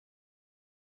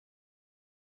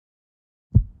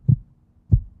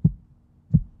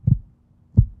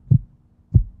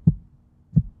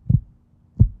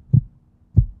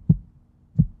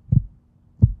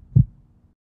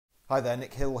Hi there,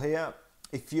 Nick Hill here.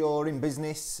 If you're in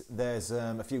business, there's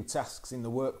a few tasks in the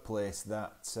workplace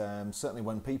that certainly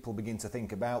when people begin to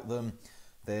think about them,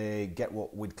 they get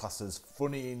what we'd class as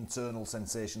funny internal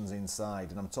sensations inside.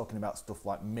 And I'm talking about stuff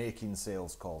like making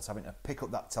sales calls, having to pick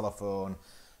up that telephone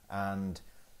and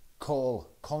call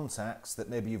contacts that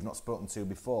maybe you've not spoken to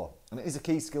before. And it is a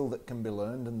key skill that can be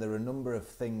learned, and there are a number of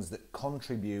things that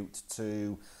contribute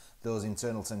to those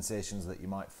internal sensations that you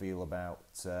might feel about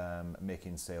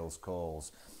making sales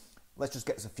calls. Let's just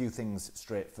get a few things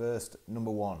straight first.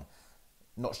 Number one,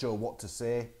 not sure what to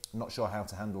say, not sure how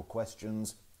to handle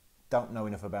questions, don't know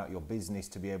enough about your business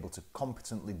to be able to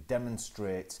competently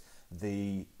demonstrate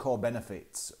the core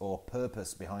benefits or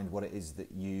purpose behind what it is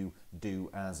that you do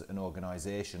as an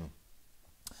organisation.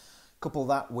 Couple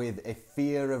that with a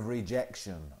fear of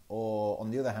rejection, or on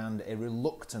the other hand, a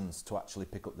reluctance to actually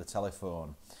pick up the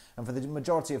telephone. And for the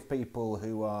majority of people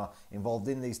who are involved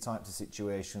in these types of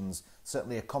situations,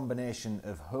 certainly a combination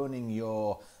of honing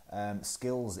your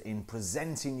skills in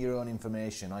presenting your own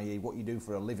information, i.e. what you do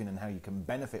for a living and how you can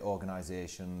benefit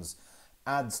organisations,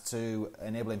 adds to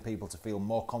enabling people to feel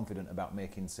more confident about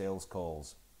making sales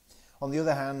calls. On the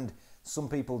other hand, some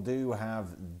people do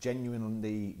have genuine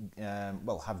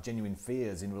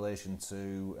fears in relation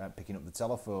to picking up the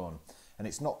telephone, and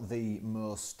it's not the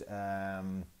most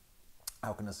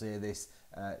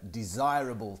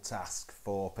desirable task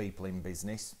for people in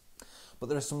business. But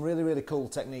there are some really cool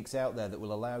techniques out there that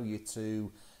will allow you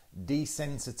to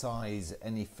desensitize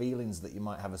any feelings that you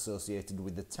might have associated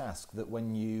with the task, that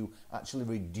when you actually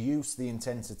reduce the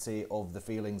intensity of the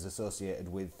feelings associated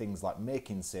with things like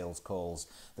making sales calls,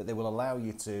 that they will allow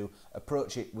you to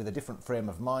approach it with a different frame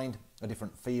of mind, a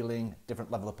different feeling,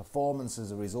 different level of performance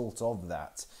as a result of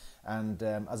that. And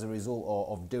as a result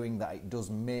of doing that, it does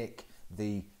make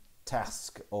the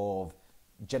task of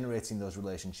generating those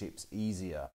relationships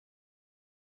easier.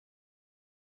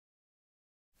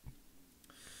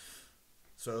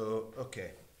 So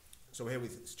we're here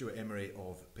with Stuart Emery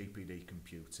of PPD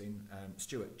Computing.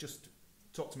 Stuart, just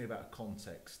talk to me about a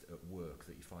context at work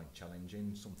that you find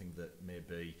challenging, something that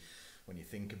maybe when you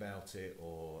think about it,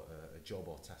 or a job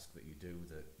or task that you do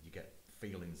that you get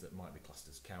feelings that might be classed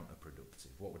as counterproductive.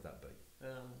 What would that be?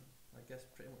 I guess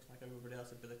pretty much like everybody else,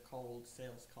 it'd be the cold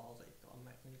sales calls that you've got to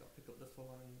make when you've got to pick up the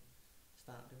phone and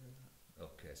start doing that.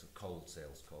 Okay, so cold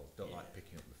sales calls, don't like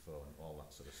picking up the phone, all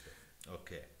that sort of stuff.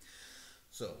 Okay.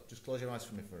 So, just close your eyes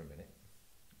for me for a minute.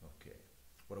 Okay.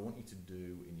 What I want you to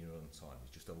do in your own time is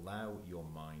just allow your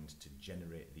mind to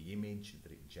generate the image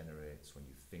that it generates when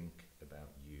you think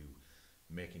about you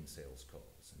making sales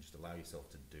calls, and just allow yourself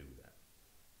to do that.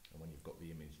 And when you've got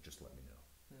the image, just let me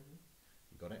know. Mm-hmm.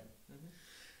 You got it? Mm-hmm.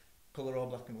 Colour or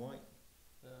black and white?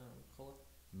 Colour.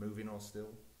 Moving or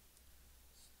still?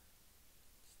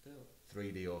 Still.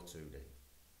 3D or 2D?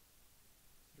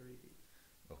 3D.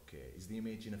 Okay, is the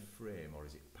image in a frame or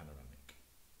is it panoramic?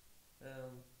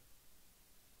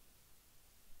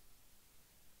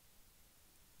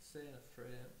 Say in a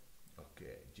frame.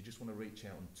 Okay, do you just want to reach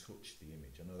out and touch the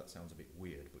image? I know that sounds a bit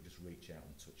weird, but just reach out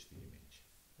and touch the image.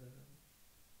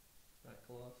 Right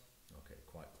close. Okay,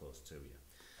 quite close to you.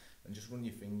 And just run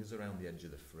your fingers around the edge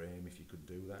of the frame if you could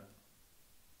do that.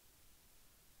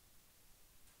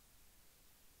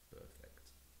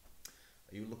 Perfect.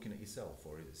 Are you looking at yourself,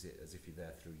 or is it as if you're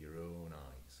there through your own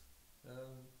eyes?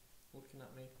 Looking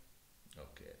at me.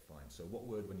 Okay, fine. So what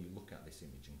word, when you look at this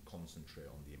image and concentrate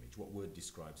on the image, what word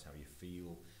describes how you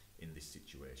feel in this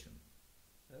situation?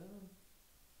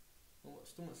 Well, my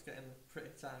stomach's getting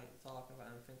pretty tight talking about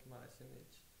it and thinking about this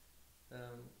image.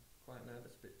 Quite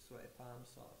nervous, a bit sweaty palms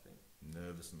sort of thing.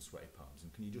 Nervous and sweaty palms.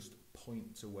 And can you just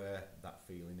point to where that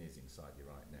feeling is inside you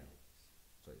right now?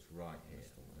 So it's right here.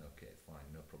 Okay, fine,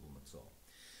 no problem at all.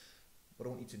 What I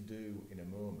want you to do in a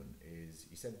moment is,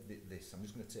 you said this, I'm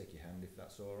just going to take your hand if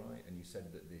that's all right, and you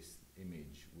said that this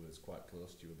image was quite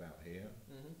close to you, about here.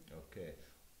 Mm-hmm. Okay,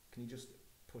 can you just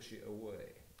push it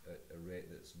away at a rate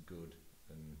that's good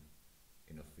and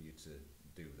enough for you to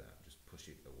do that? Just push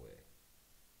it away.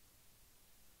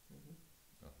 Mm-hmm.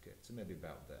 Okay, so maybe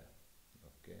about there.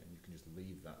 Okay, and you can just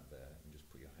leave that there and just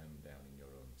put your hand down in your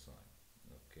own time.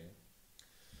 Okay.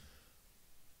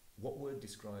 What word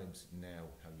describes now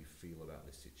how you feel about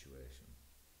this situation?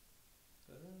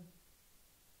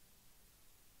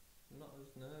 Not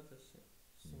as nervous for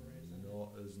some reason.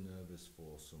 Not as nervous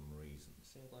for some reason. It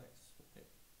seems like it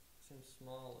seems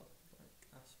smaller, like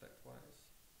aspect-wise.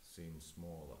 Seems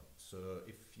smaller. So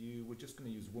if you were just going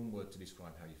to use one word to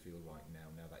describe how you feel right now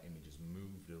that image has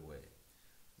moved away,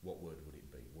 what word would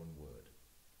it be? One word.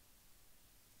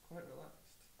 Quite relaxed.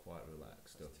 Quite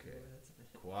relaxed, That's two okay. words, isn't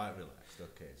it? Quite relaxed,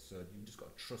 okay. So you've just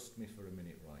got to trust me for a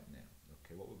minute right now.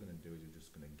 Okay, what we're going to do is we're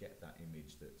just going to get that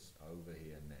image that's over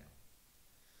here now.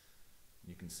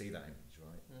 You can see that image,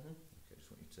 right? Mm-hmm. Okay,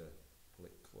 just want you to pull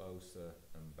it closer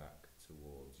and back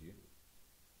towards you.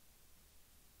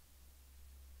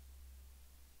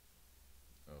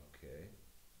 Okay,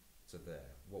 so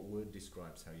there. What word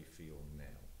describes how you feel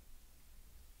now?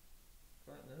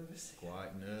 Quite nervous.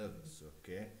 Quite nervous,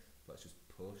 okay. Let's just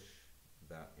push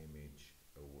that image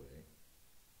away.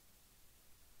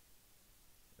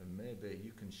 And maybe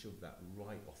you can shove that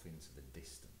right off into the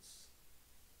distance.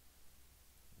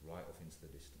 Right off into the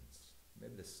distance.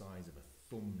 Maybe the size of a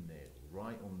thumbnail,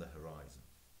 right on the horizon.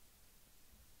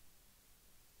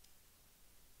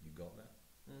 You got that?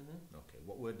 Mm-hmm. Okay,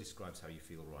 what word describes how you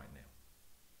feel right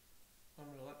now?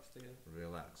 I'm relaxed again.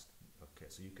 Relaxed. Okay,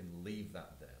 so you can leave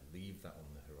that there, leave that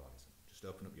on the horizon. Just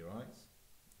open up your eyes.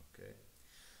 Okay.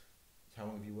 How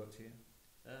long have you worked here?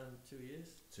 2 years.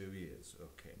 2 years.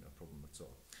 Okay, no problem at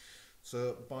all.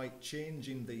 So by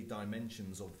changing the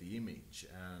dimensions of the image,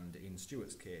 and in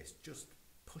Stuart's case, just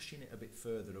pushing it a bit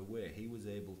further away, he was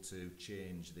able to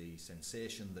change the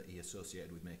sensation that he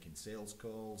associated with making sales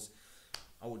calls.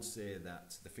 I would say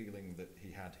that the feeling that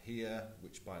he had here,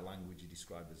 which by language he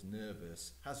described as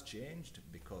nervous, has changed,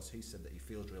 because he said that he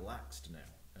feels relaxed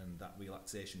now, and that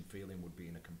relaxation feeling would be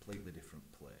in a completely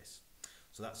different place.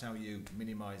 So that's how you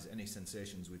minimise any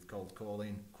sensations with cold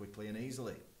calling quickly and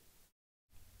easily.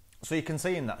 So you can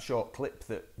see in that short clip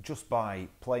that just by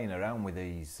playing around with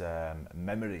these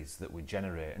memories that we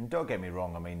generate, and don't get me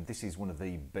wrong, I mean, this is one of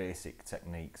the basic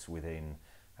techniques within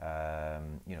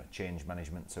change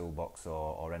management toolbox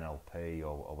or NLP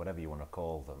or whatever you want to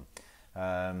call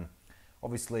them.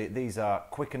 Obviously, these are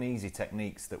quick and easy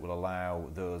techniques that will allow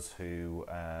those who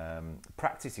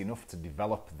practice enough to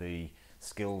develop the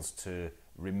skills to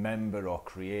remember or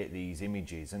create these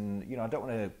images. And I don't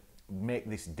want to make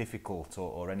this difficult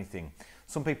or anything.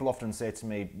 Some people often say to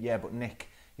me, yeah, but Nick,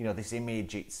 this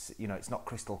image, it's not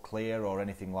crystal clear or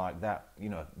anything like that.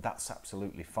 That's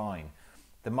absolutely fine.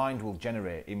 The mind will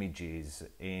generate images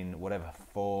in whatever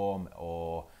form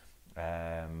or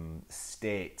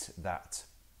state that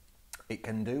it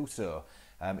can do so.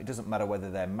 It doesn't matter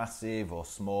whether they're massive or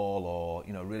small or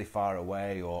really far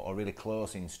away or really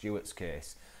close in Stuart's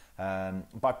case.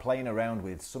 By playing around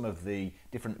with some of the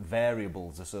different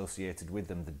variables associated with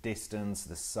them, the distance,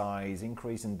 the size,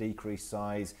 increase and decrease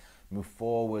size, move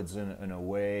forwards and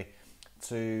away,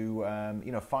 to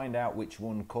find out which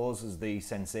one causes the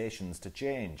sensations to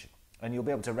change. And you'll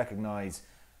be able to recognise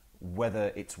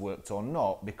whether it's worked or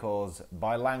not, because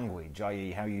by language,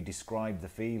 i.e. how you describe the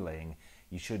feeling,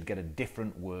 you should get a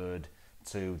different word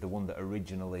to the one that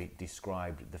originally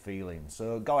described the feeling.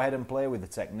 So go ahead and play with the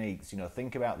techniques.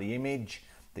 Think about the image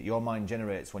that your mind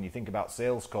generates when you think about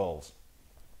sales calls,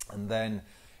 and then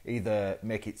either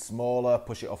make it smaller,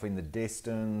 push it off in the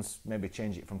distance, maybe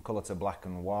change it from colour to black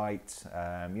and white.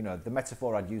 The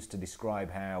metaphor I'd use to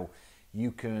describe how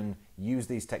you can use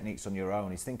these techniques on your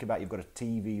own is, think about you've got a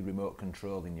TV remote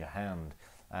control in your hand,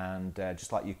 and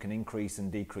just like you can increase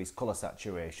and decrease colour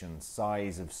saturation,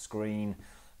 size of screen,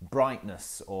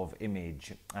 brightness of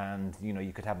image, and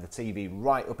you could have the TV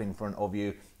right up in front of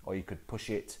you, or you could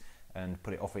push it and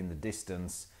put it off in the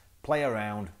distance. Play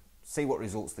around, see what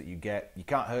results that you get. You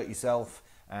can't hurt yourself,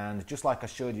 and just like I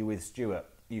showed you with Stuart,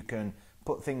 you can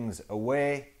put things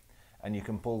away and you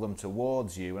can pull them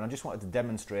towards you. And I just wanted to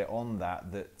demonstrate on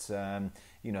that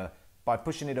by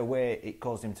pushing it away, it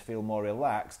caused him to feel more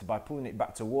relaxed. By pulling it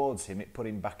back towards him, it put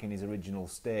him back in his original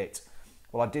state.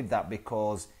 Well, I did that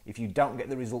because if you don't get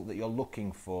the result that you're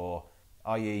looking for,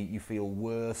 i.e. you feel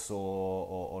worse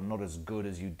or not as good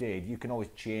as you did, you can always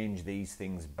change these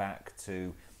things back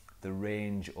to the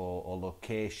range or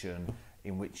location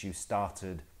in which you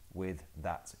started with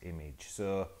that image.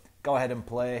 So go ahead and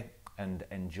play and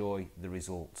enjoy the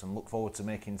results, and look forward to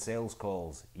making sales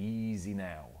calls easy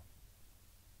now.